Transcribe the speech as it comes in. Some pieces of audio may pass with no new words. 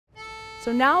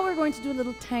So now we're going to do a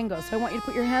little tango. So I want you to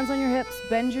put your hands on your hips,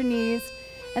 bend your knees,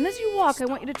 and as you walk, I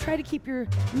want you to try to keep your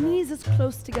knees as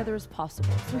close together as possible.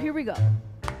 So here we go.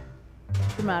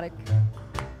 Dramatic.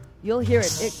 You'll hear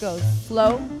it. It goes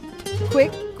slow,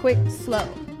 quick, quick, slow,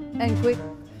 and quick.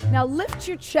 Now lift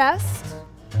your chest,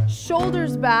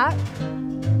 shoulders back.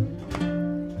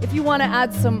 If you want to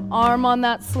add some arm on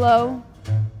that slow.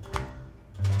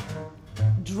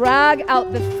 Drag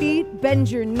out the feet, bend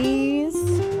your knees.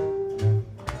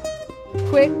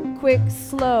 Quick, quick,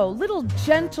 slow. Little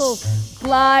gentle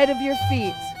glide of your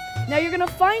feet. Now you're going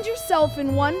to find yourself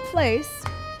in one place,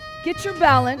 get your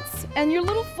balance, and your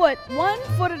little foot, 1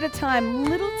 foot at a time,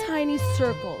 little tiny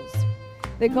circles.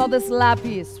 They call this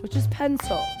lapis, which is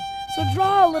pencil. So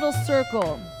draw a little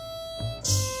circle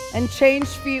and change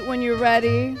feet when you're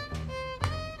ready.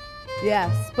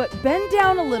 Yes, but bend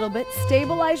down a little bit,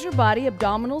 stabilize your body,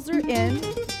 abdominals are in,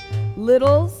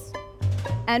 littles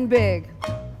and big.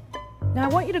 Now I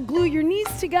want you to glue your knees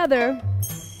together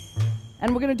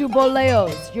and we're gonna do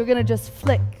boleos. You're gonna just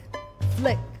flick,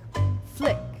 flick,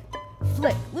 flick,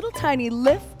 flick. Little tiny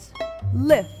lift,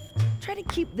 lift. Try to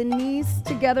keep the knees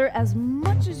together as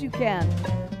much as you can,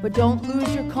 but don't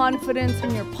lose your confidence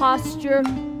in your posture.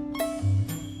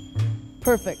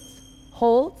 Perfect.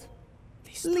 Hold.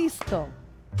 Listo.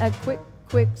 And quick,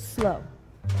 quick, slow.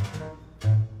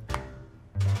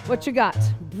 What you got?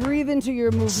 Breathe into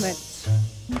your movement.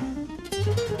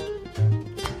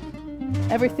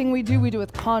 Everything we do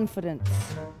with confidence.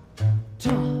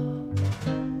 To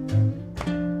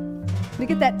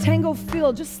get that tango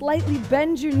feel, just slightly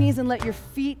bend your knees and let your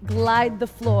feet glide the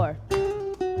floor.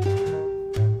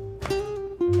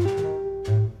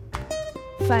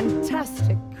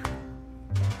 Fantastic.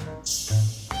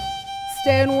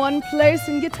 Stay in one place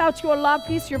and get out your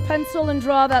lapis, your pencil, and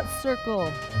draw that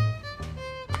circle.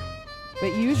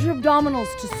 But use your abdominals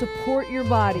to support your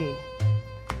body.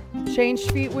 Change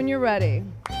feet when you're ready.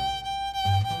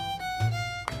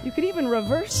 You could even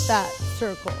reverse that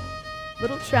circle.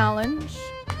 Little challenge.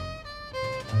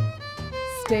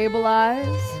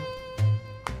 Stabilize.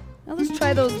 Now let's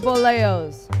try those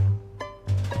boleos.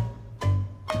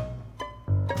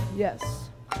 Yes.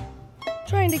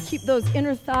 Trying to keep those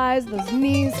inner thighs, those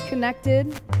knees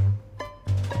connected.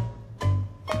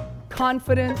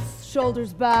 Confidence,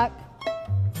 shoulders back.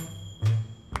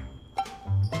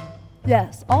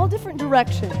 Yes, all different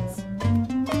directions.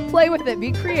 Play with it,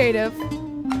 be creative.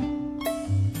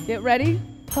 Get ready,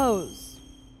 pose.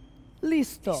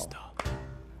 Listo.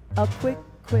 A quick,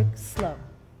 quick, slow.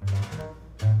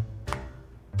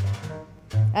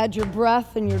 Add your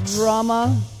breath and your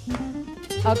drama.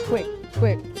 A quick,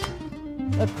 quick.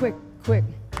 A quick, quick.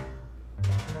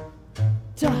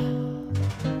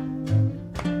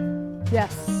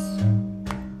 Yes.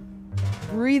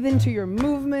 Breathe into your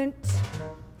movement.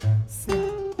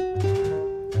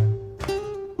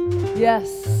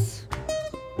 Yes.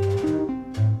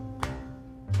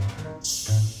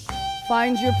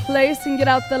 Find your place and get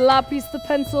out the lapis, the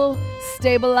pencil.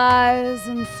 Stabilize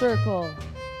and circle.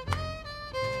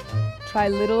 Try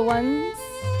little ones.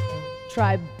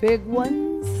 Try big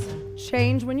ones.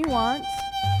 Change when you want.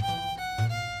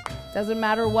 Doesn't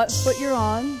matter what foot you're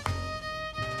on.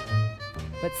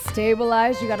 But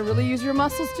stabilize. You got to really use your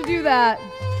muscles to do that.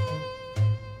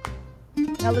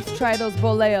 Now let's try those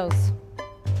boleos.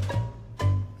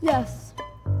 Yes.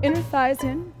 Inner thighs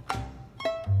in.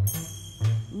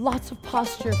 Lots of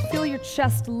posture. Feel your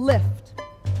chest lift.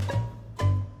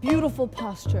 Beautiful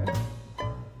posture.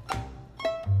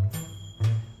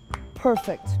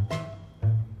 Perfect.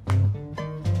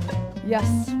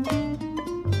 Yes.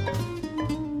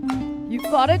 You've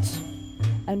got it.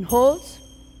 And hold.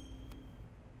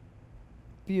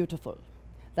 Beautiful.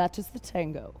 That is the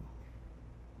tango.